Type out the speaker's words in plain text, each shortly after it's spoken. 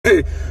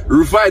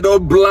Rufai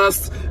don't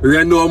blast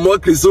Reno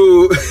Omokri.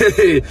 So,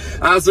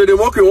 and so the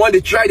Omokri want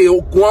to try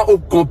to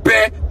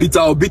compare Peter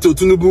Obi to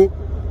Tinubu.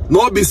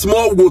 Not be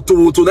small go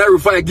to that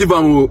Rufai give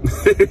him.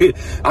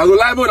 I go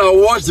live when I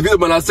watch the video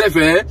by myself,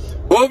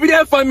 Over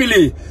there,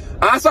 family.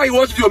 After you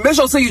watch the video, make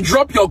sure say you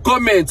drop your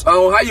comment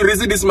on how you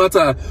reason this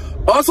matter.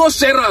 Also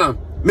share them.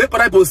 Make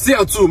other people see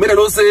too. Make them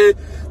don't say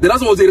that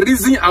was the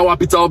reason our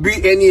Peter Obi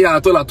any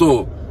at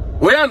all.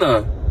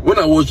 When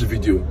I watch the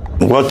video.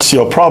 What's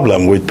your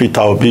problem with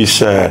Peter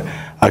Obi's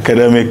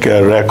academic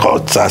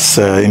records as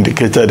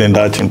indicated in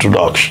that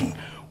introduction?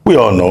 We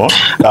all know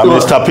that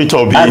Mr. Peter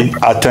Obi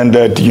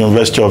attended the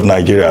University of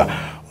Nigeria,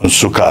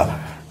 Nsukka,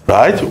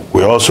 right?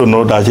 We also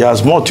know that he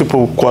has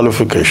multiple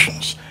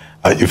qualifications.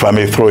 If I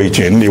may throw it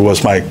in, he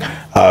was my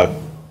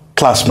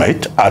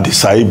classmate at the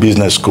Sai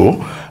Business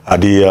School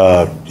at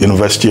the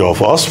University of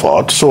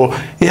Oxford. So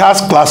he has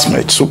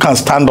classmates who can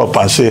stand up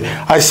and say,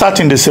 I sat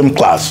in the same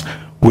class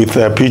with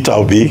Peter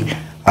Obi.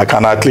 I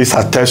can at least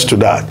attest to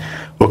that.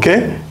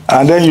 Okay?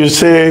 And then you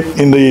say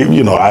in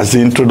the, as the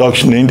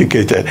introduction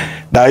indicated,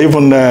 that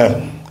even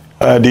the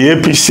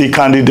APC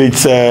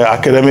candidates'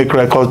 academic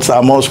records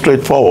are more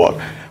straightforward.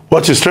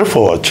 What is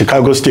straightforward?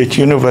 Chicago State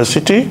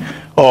University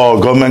or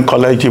Government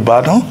College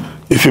Ibadan?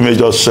 If you may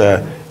just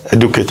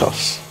educate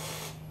us.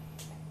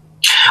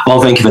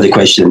 Well, thank you for the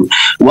question.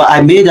 Well,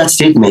 I made that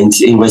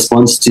statement in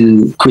response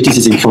to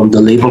criticism from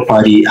the Labour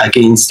Party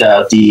against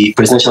the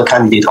presidential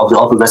candidate of the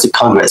All Progressive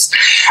Congress.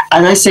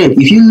 And I said,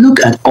 if you look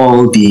at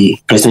all the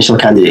presidential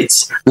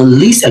candidates, the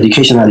least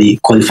educationally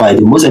qualified,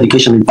 the most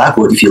educationally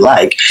backward, if you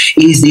like,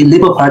 is the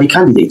Labour Party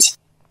candidate.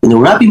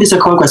 Rabi Mr.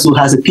 Congress, who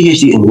has a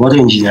PhD in water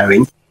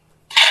engineering,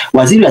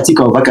 Waziri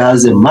Atiku Abubakar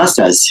has a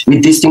master's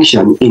with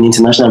distinction in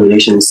international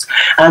relations,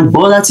 and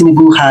Bola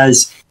Tinubu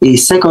has a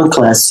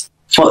second-class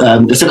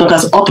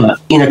upper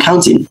in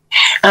accounting.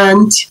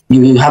 And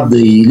you have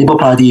the Labour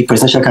Party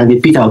presidential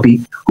candidate Peter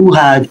Obi, who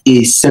had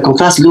a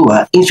second-class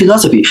lower in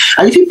philosophy.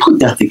 And if you put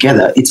that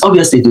together, it's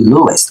obviously the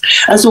lowest.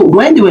 And so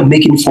when they were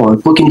poking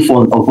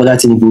fun of Bola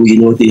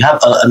Tinubu, they have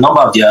a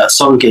number of their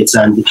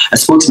surrogates and a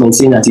spokesman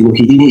saying that, he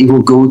didn't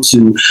even go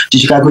to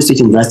Chicago State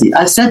University.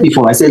 I said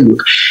before,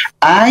 look,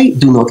 I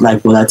do not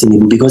like Bola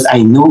Tinubu because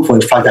I know for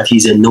a fact that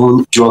he's a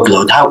known drug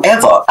lord.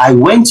 However, I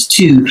went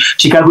to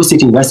Chicago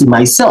State University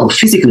myself,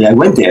 physically. I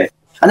went there.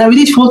 And I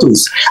released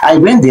photos. I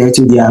went there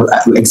to their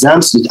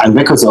exams and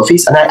records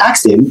office, and I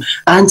asked them,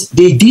 and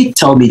they did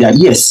tell me that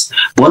yes,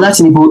 Bola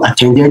Tinubu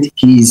attended.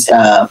 He's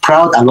a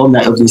proud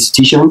alumni of the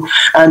institution,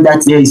 and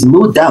that there is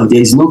no doubt,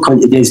 there is no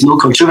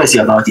controversy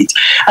about it.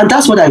 And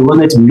that's what I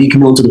wanted to make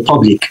known to the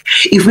public.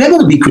 If we're going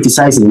to be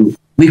criticizing,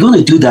 we're going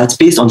to do that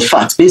based on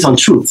facts, based on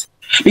truth.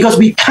 Because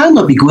we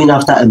cannot be going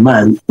after a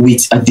man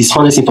with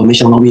dishonest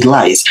information or with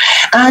lies.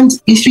 And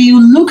if you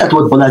look at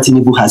what Bola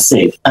Tinubu has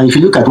said, and if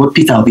you look at what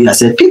Peter Obi has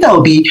said, Peter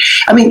Obi,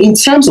 in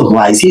terms of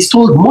lies, he's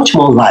told much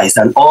more lies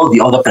than all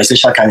the other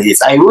presidential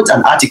candidates. I wrote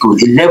an article,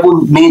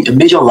 11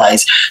 major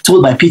lies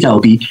told by Peter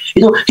Obi.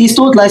 He's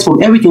told lies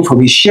from everything from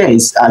his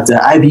shares at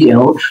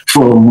IBL,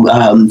 from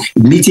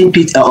meeting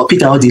Peter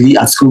Odili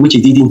at school, which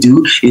he didn't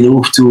do,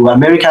 to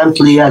American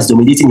players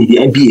dominating in the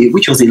NBA,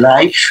 which was a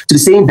lie, to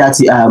saying that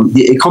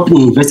a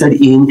company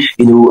invested in,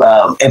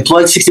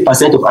 employed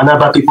 60% of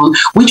Anambra people,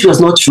 which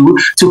was not true,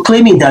 to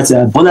claiming that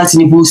Bola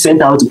Tinubu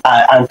sent out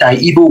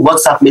anti-Igbo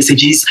WhatsApp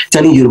messages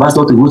telling Yorubas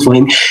not to vote for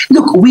him.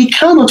 Look, we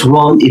cannot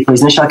run a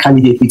presidential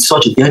candidate with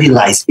such dirty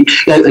lies,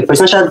 a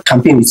presidential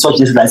campaign with such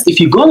dirty lies. If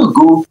you're going to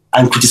go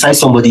and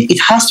criticize somebody,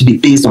 it has to be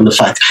based on the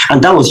fact.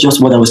 And that was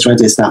just what I was trying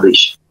to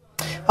establish.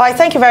 All right,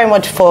 thank you very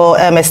much for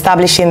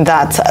establishing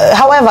that.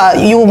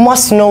 However, you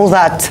must know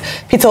that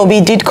Peter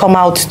Obi did come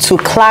out to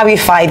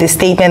clarify the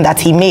statement that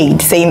he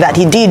made, saying that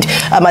he did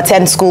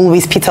attend school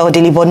with Peter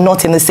Odili, but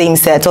not in the same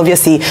set,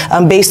 obviously,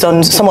 based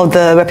on some of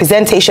the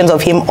representations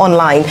of him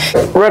online.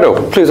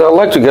 Reno, please, I'd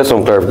like to get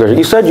some clarification.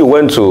 You said you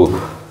went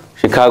to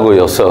Chicago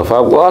yourself.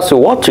 I will ask you,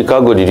 what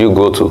Chicago did you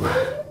go to?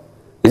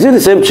 Is it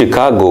the same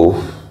Chicago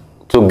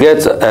to get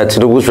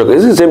Tinubu's record?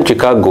 Is it the same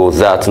Chicago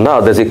that now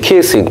there's a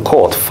case in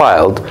court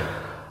filed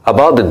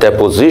about the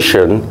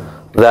deposition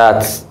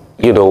that,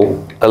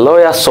 a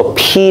lawyer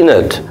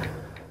subpoenaed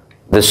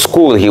the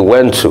school he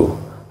went to,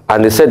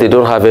 and they said they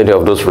don't have any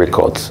of those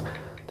records.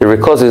 The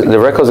records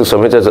is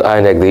submitted to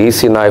INEC, the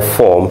EC9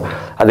 form,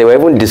 and there were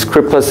even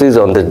discrepancies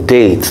on the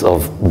dates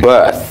of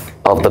birth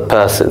of the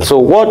person. So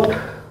what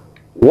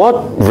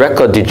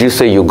record did you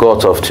say you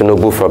got of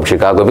Tinubu from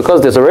Chicago?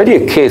 Because there's already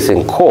a case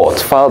in court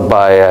filed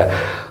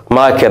by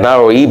Mike and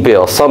Arrow eBay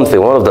or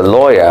something, one of the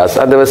lawyers,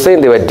 and they were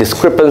saying there were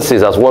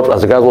discrepancies as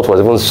regards what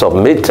was even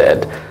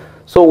submitted.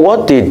 So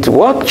what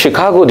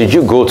Chicago did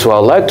you go to? I'd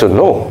like to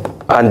know.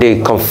 And they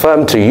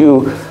confirmed to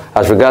you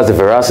as regards the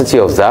veracity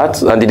of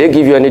that? And did they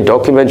give you any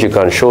document you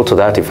can show to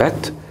that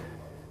effect?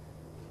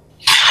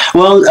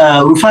 Well,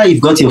 Rufai,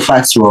 you've got your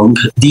facts wrong.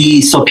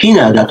 The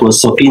subpoena that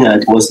was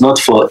subpoenaed was not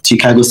for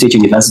Chicago State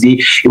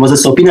University. It was a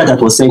subpoena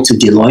that was sent to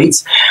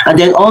Deloitte. And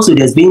then also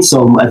there's been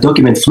some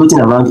document floating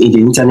around in the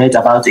internet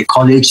about a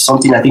college,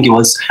 something, I think it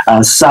was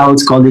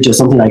South College or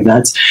something like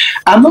that.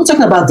 I'm not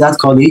talking about that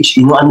college,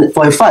 you know, and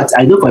for a fact,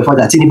 I know for a fact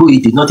that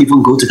Tinubu did not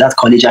even go to that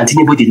college, and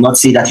Tinubu did not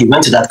say that he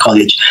went to that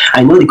college.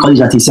 I know the college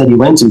that he said he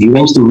went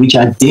to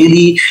Richard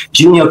Daley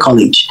Junior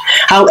College.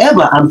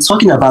 However, I'm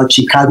talking about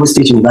Chicago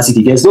State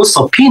University. There's no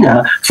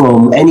subpoena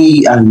from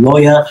any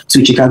lawyer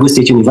to Chicago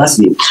State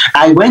University.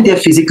 I went there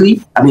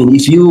physically. I mean,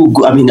 if you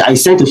go, I mean, I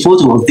sent a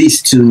photo of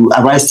this to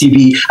Arise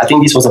TV. I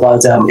think this was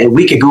about a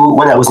week ago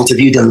when I was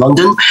interviewed in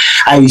London.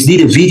 I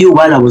did a video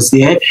while I was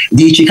there.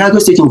 The Chicago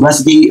State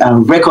University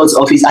Records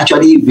Office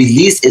actually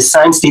released a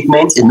signed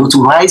statement, a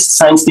notarized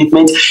signed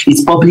statement.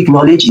 It's public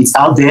knowledge. It's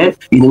out there.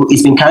 You know,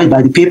 it's been carried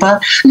by the paper.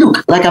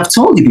 Look, like I've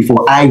told you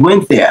before, I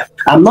went there.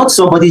 I'm not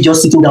somebody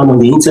just sitting down on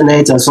the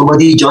internet or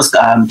somebody just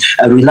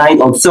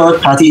relying on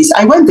third parties.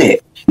 I went there.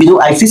 You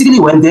know, I physically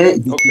went there.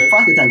 The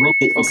fact that I went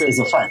there is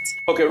a fact.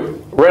 Okay,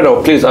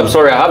 Reno, please, I'm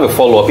sorry, I have a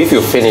follow-up. If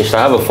you're finished,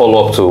 I have a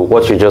follow-up to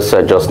what you just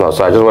said just now.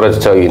 So I just wanted to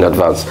tell you in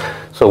advance.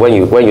 So when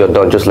you're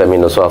done, just let me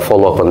know. So I'll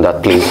follow up on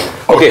that, please.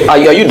 Okay, are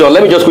you done?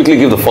 Let me just quickly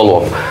give the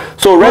follow-up.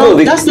 So Reno,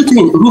 that's the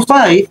thing,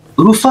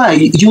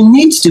 Rufai, you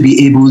need to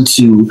be able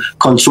to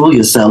control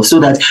yourself so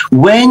that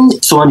when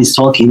someone is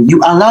talking, you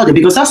allow them,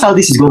 because that's how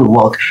this is going to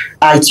work.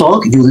 I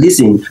talk, you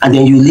listen, and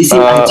then you listen,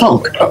 I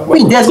talk. I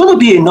mean, there's going to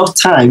be enough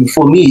time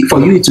for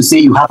you to say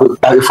you have a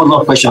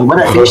follow-up question when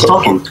I finish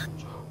talking.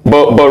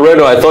 But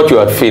Reno, I thought you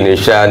had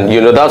finished, and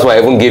you know that's why I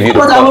even give you the.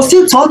 But I was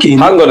still talking.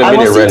 Hang on a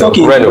minute, Reno.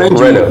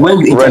 When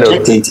you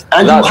interjected,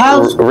 and you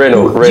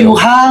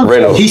have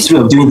history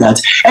of doing that.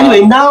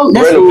 Anyway, now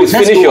let's Reno, go. Please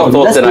finish your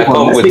thoughts, and I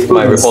come with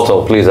my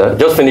rebuttal, please.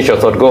 Just finish your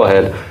thought. Go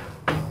ahead.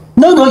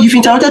 No, you've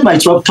interrupted my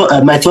thought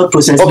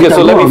process. Okay,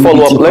 so let me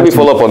follow up. Let me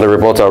follow up on the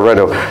rebuttal,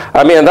 Reno.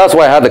 I mean, and that's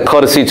why I had the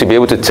courtesy to be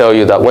able to tell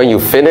you that when you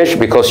finish,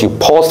 because you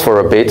paused for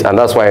a bit, and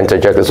that's why I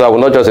interjected. So I will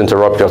not just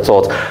interrupt your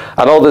thoughts.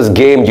 And all this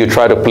game you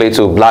try to play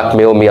to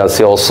blackmail me and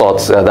say all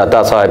sorts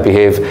that's how I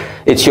behave.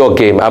 It's your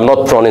game. I'm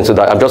not prone into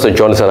that. I'm just a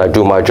journalist and I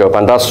do my job,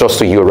 and that's just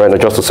to you, Reno,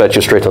 just to set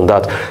you straight on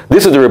that.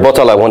 This is the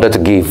rebuttal I wanted to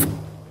give.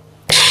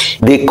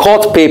 The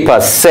court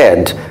paper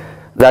said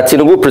that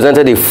Tinubu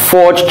presented a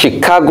forged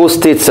Chicago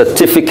State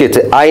certificate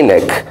to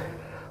INEC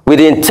with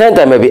the intent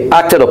that may be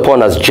acted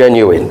upon as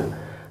genuine.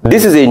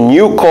 This is a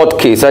new court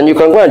case, and you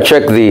can go and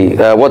check the,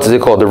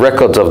 the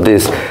records of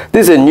this.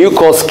 This is a new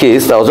court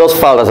case that was just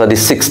filed as at the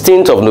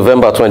 16th of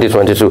November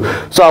 2022.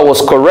 So I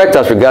was correct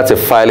as regards to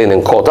filing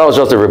in court. That was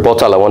just the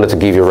rebuttal I wanted to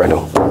give you,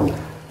 Reno.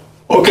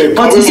 Okay,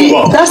 but you see,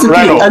 that's the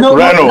Reno, thing.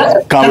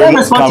 Reno, can we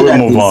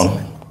move on?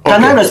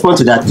 Can I respond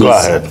to that, please? Go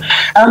ahead.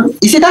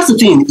 You see, that's the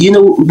thing. You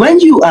know, when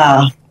you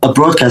are a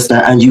broadcaster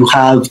and you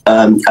have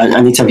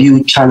an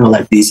interview channel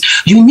like this,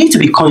 you need to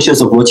be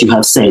conscious of what you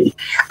have said.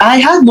 I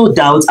had no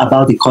doubt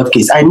about the court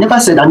case. I never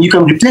said, and you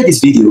can replay this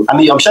video. I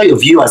mean, I'm sure your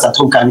viewers at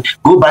home can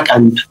go back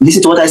and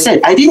listen to what I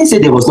said. I didn't say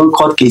there was no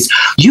court case.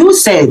 You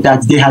said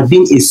that there had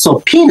been a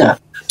subpoena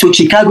to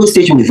Chicago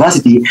State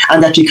University,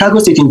 and that Chicago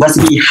State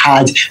University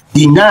had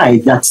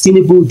denied that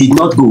Tinubu did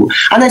not go.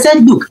 And I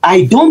said, look,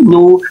 I don't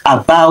know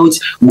about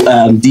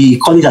the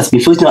college that's been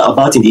floating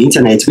about in the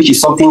internet, which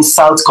is something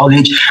South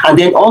College. And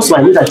then also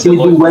I know that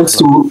Tinubu went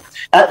to,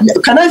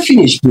 can I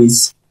finish,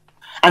 please?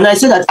 And I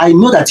said that I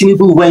know that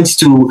Tinubu went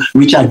to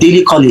Richard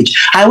Daley College.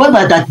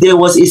 However, that there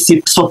was a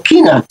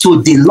subpoena to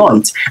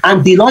Deloitte,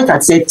 and Deloitte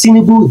had said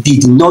Tinubu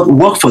did not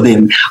work for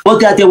them, but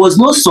that there was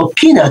no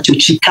subpoena to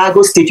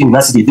Chicago State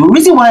University. The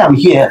reason why I'm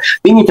here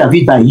being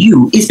interviewed by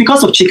you is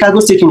because of Chicago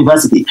State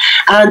University.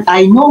 And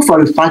I know for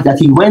a fact that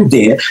he went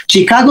there.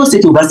 Chicago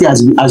State University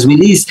has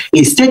released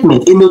a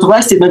statement, a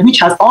notarized statement, which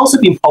has also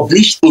been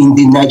published in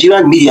the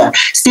Nigerian media,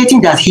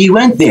 stating that he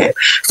went there.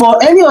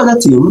 For any other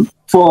team,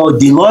 for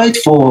Deloitte,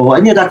 for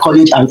any other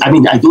college, I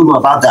mean, I don't know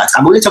about that.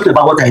 I'm only talking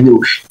about what I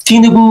know.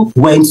 Tinubu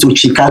went to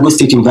Chicago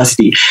State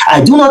University.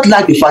 I do not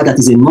like the fact that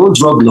he's a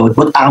no-drug lord,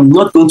 but I'm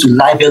not going to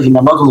libel him.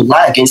 I'm not going to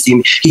lie against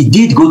him. He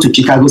did go to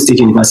Chicago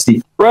State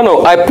University.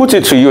 Reno, I put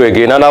it to you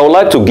again, and I would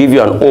like to give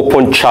you an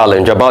open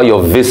challenge about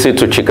your visit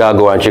to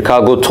Chicago, and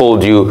Chicago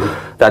told you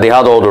that they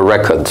had all the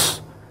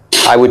records.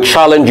 I would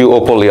challenge you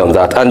openly on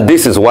that, and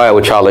this is why I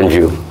would challenge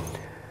you.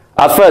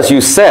 At first,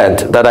 you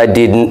said that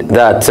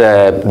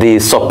the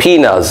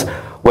subpoenas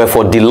were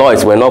for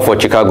Deloitte, were not for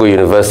Chicago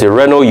University.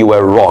 Reno, you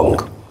were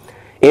wrong.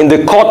 In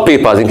the court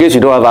papers, in case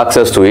you don't have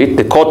access to it,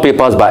 the court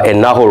papers by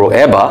Enahoro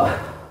Eba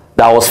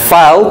that was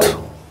filed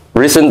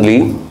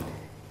recently,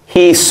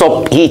 he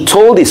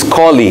told his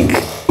colleague,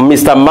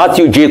 Mr.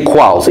 Matthew J.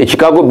 Qualls, a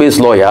Chicago-based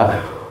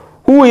lawyer,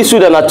 who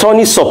issued an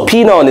attorney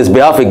subpoena on his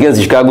behalf against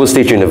Chicago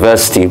State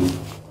University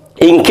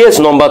in case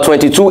number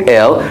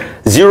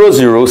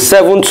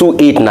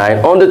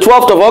 22L007289 on the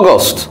 12th of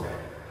August.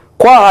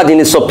 Qual had in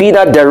his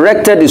subpoena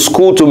directed the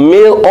school to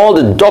mail all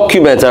the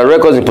documents and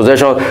records in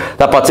possession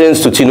that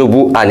pertains to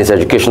Tinubu and his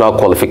educational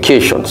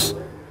qualifications.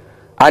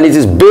 And it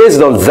is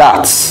based on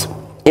that,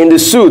 in the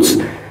suits,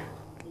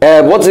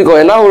 what's it called?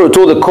 Enahoro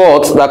told the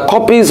court that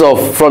copies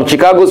from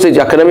Chicago State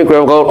academic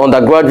record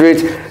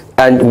undergraduate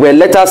and were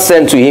letters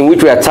sent to him,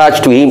 which were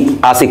attached to him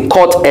as a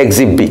court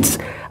exhibit.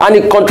 And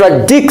it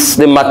contradicts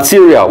the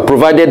material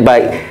provided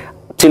by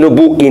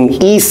Tinubu in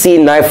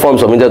EC9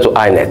 forms submitted to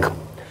INEC.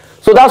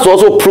 So that's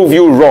also prove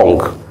you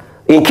wrong.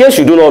 In case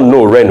you do not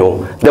know,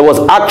 Reno, there was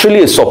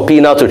actually a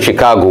subpoena to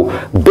Chicago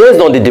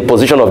based on the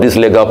deposition of this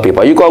legal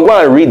paper. You can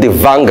go and read the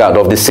Vanguard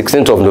of the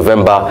 16th of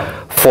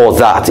November for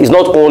that. It's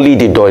not only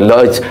the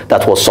Deloitte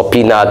that was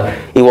subpoenaed,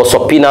 it was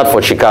subpoenaed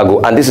for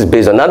Chicago, and this is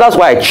based on that. That's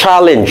why I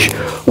challenge,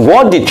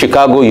 what did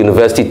Chicago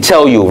University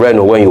tell you,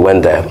 Reno, when you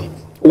went there?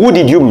 Who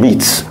did you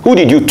meet? Who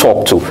did you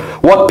talk to?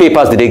 What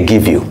papers did they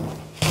give you?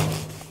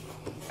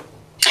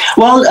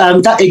 Well,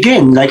 that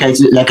again, like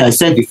I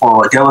said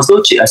before, there was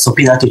no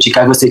subpoena to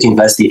Chicago State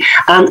University.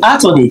 An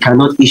attorney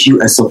cannot issue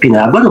a subpoena.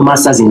 I've got a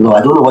master's in law.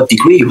 I don't know what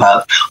degree you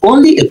have.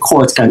 Only a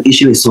court can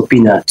issue a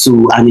subpoena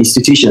to an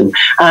institution.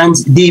 And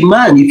the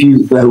man, if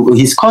you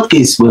his court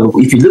case, well,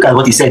 if you look at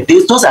what he said,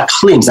 those are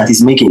claims that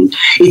he's making.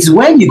 It's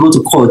when you go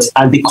to court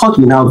and the court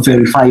will now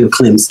verify your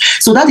claims.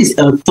 So that is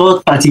a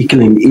third-party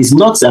claim. It's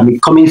not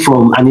coming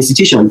from an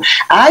institution.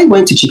 I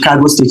went to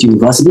Chicago State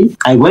University.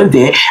 I went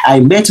there.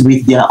 I met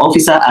with their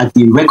officer at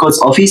the records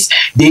office.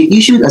 They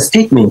issued a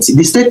statement.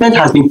 The statement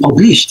has been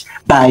published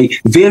by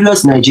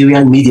various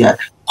Nigerian media.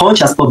 Punch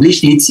has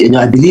published it.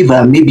 I believe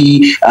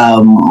maybe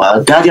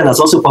Guardian has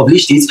also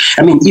published it.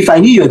 I mean, if I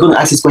knew you were going to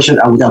ask this question,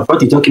 I would have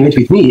brought the document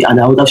with me and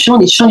I would have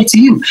shown it to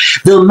you.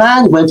 The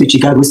man went to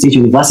Chicago State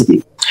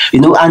University,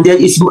 and there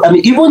is,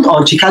 even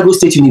on Chicago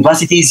State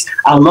University's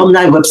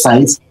alumni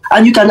website,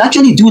 and you can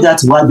actually do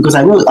that because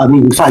I know,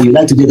 Rufai, you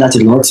like to do that a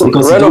lot.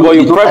 Because Reno, but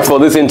you prepped for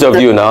this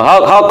interview now.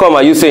 How come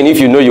are you saying if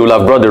you know you will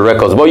have brought the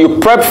records? But you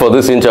prepped for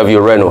this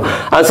interview, Reno.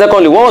 And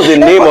secondly, what was the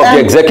name of the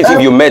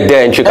executive you met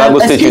there in Chicago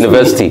State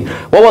University?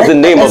 What was the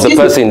name of the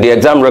person, the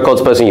exam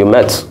records person you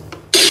met?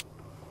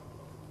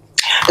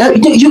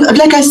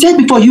 Like I said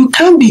before, you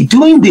can't be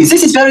doing this.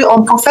 This is very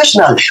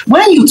unprofessional.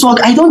 When you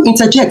talk, I don't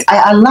interject.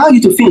 I allow you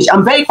to finish.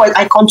 I'm very quiet.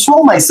 I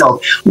control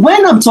myself.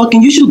 When I'm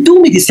talking, you should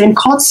do me the same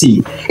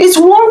courtesy. It's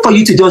wrong for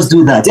you to just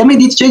do that.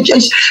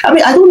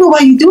 I don't know why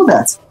you do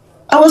that.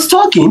 I was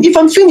talking. If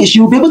I'm finished,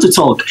 you'll be able to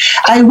talk.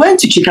 I went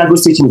to Chicago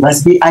State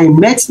University. I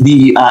met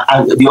the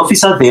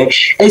officer there.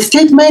 A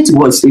statement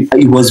was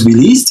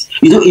released.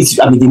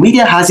 The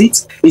media has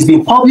it. It's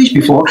been published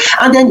before.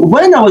 And then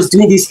when I was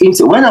doing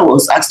when I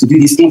was asked to do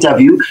this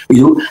interview,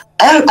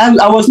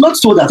 I was not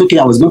told that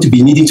I was going to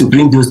be needing to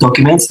bring those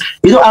documents.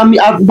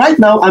 Right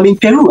now I'm in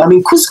Peru. I'm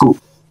in Cusco.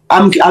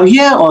 I'm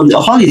here on a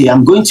holiday.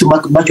 I'm going to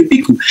Machu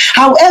Picchu.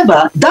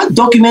 However, that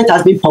document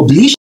has been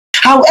published.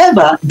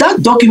 However,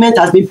 that document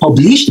has been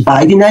published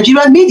by the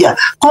Nigerian media.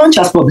 Punch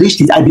has published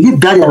it. I believe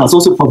Guardian has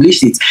also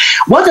published it.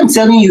 What I'm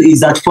telling you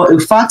is that for a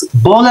fact,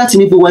 Bola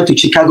Tinubu went to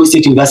Chicago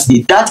State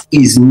University. That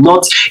is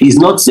not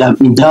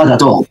in doubt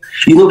at all.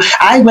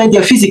 I went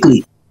there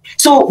physically.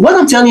 So what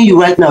I'm telling you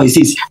right now is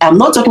this. I'm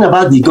not talking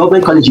about the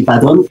government college in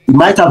Ibadan. He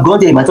might have gone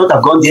there, he might not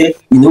have gone there.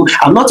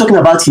 I'm not talking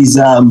about his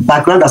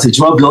background as a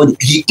drug lord.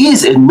 He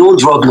is a known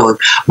drug lord.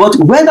 But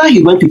whether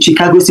he went to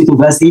Chicago State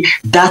University,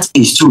 that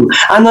is true.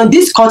 And on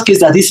this court case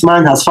that this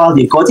man has filed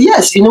in court,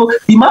 yes, the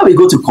man will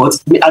go to court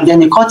and then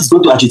the court is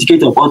going to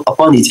adjudicate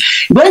upon it.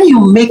 When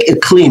you make a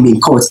claim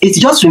in court, it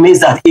just remains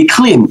that a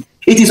claim.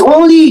 It is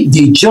only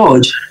the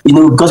judge,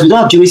 because we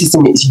don't have jury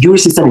system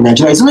in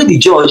Nigeria, it's only the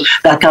judge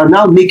that can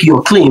now make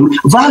your claim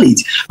valid.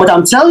 But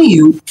I'm telling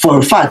you for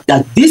a fact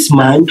that this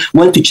man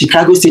went to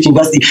Chicago State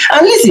University.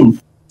 And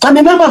listen, I'm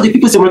a member of the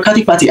People's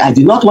Democratic Party. I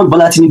do not want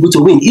Bola Tinubu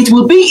to win. It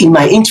will be in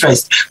my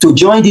interest to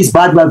join this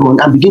bandwagon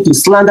and begin to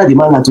slander the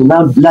man and to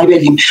now libel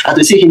him and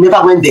to say he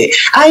never went there.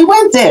 I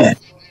went there.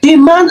 The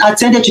man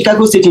attended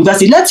Chicago State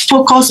University. Let's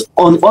focus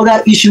on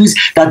other issues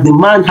that the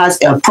man has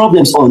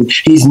problems on.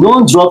 His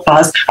known drug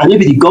past and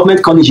maybe the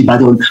government college in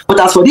Ibadan.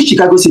 But as for this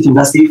Chicago State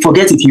University,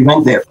 forget it, he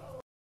went there.